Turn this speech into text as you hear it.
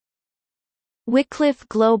Wycliffe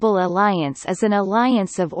Global Alliance is an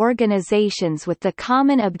alliance of organizations with the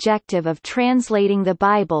common objective of translating the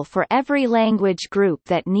Bible for every language group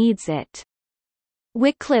that needs it.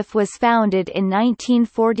 Wycliffe was founded in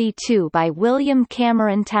 1942 by William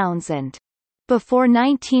Cameron Townsend. Before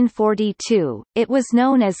 1942, it was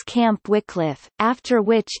known as Camp Wycliffe, after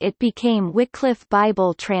which it became Wycliffe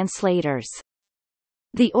Bible Translators.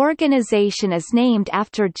 The organization is named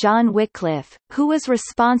after John Wycliffe, who was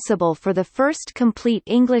responsible for the first complete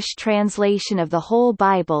English translation of the whole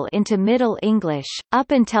Bible into Middle English.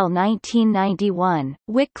 Up until 1991,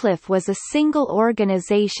 Wycliffe was a single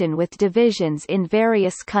organization with divisions in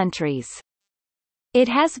various countries. It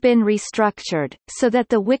has been restructured, so that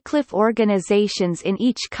the Wycliffe organizations in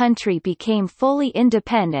each country became fully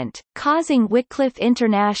independent, causing Wycliffe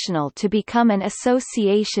International to become an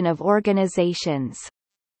association of organizations.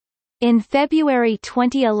 In February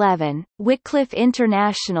 2011, Wycliffe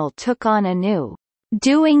International took on a new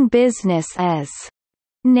 "Doing Business As"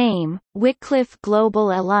 name, Wycliffe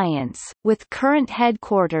Global Alliance, with current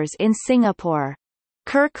headquarters in Singapore.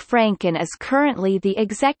 Kirk Franken is currently the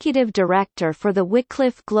executive director for the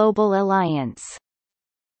Wycliffe Global Alliance.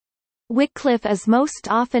 Wycliffe is most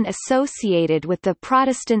often associated with the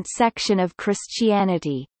Protestant section of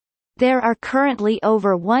Christianity. There are currently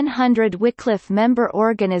over 100 Wycliffe member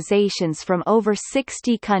organizations from over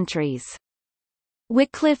 60 countries.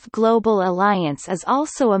 Wycliffe Global Alliance is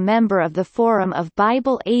also a member of the Forum of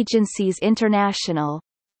Bible Agencies International.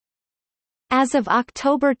 As of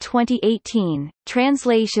October 2018,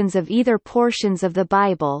 translations of either portions of the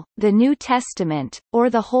Bible, the New Testament, or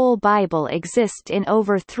the whole Bible exist in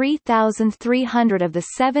over 3,300 of the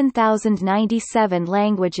 7,097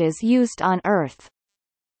 languages used on Earth.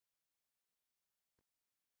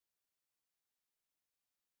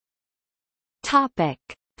 Topic: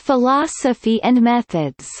 Philosophy and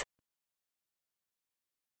methods.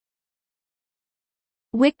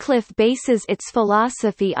 Wycliffe bases its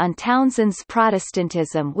philosophy on Townsend's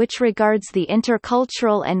Protestantism, which regards the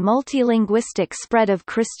intercultural and multilinguistic spread of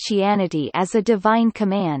Christianity as a divine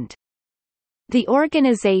command. The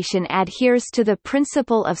organization adheres to the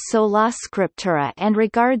principle of sola scriptura and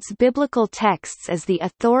regards biblical texts as the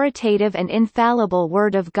authoritative and infallible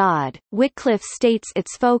Word of God. Wycliffe states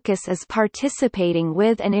its focus is participating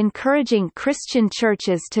with and encouraging Christian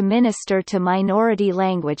churches to minister to minority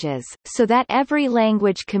languages, so that every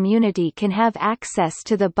language community can have access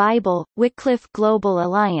to the Bible. Wycliffe Global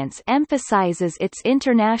Alliance emphasizes its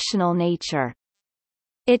international nature.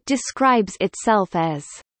 It describes itself as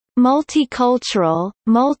multicultural,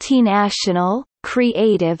 multinational,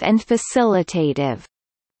 creative and facilitative.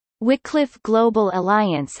 Wycliffe Global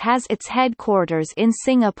Alliance has its headquarters in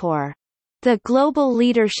Singapore. The global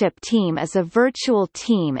leadership team is a virtual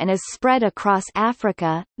team and is spread across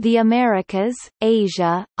Africa, the Americas,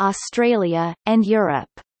 Asia, Australia, and Europe.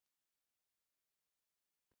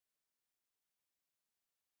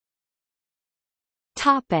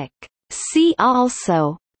 Topic: See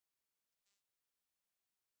also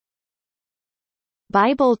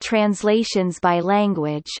Bible translations by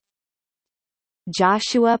language,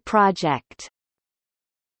 Joshua Project.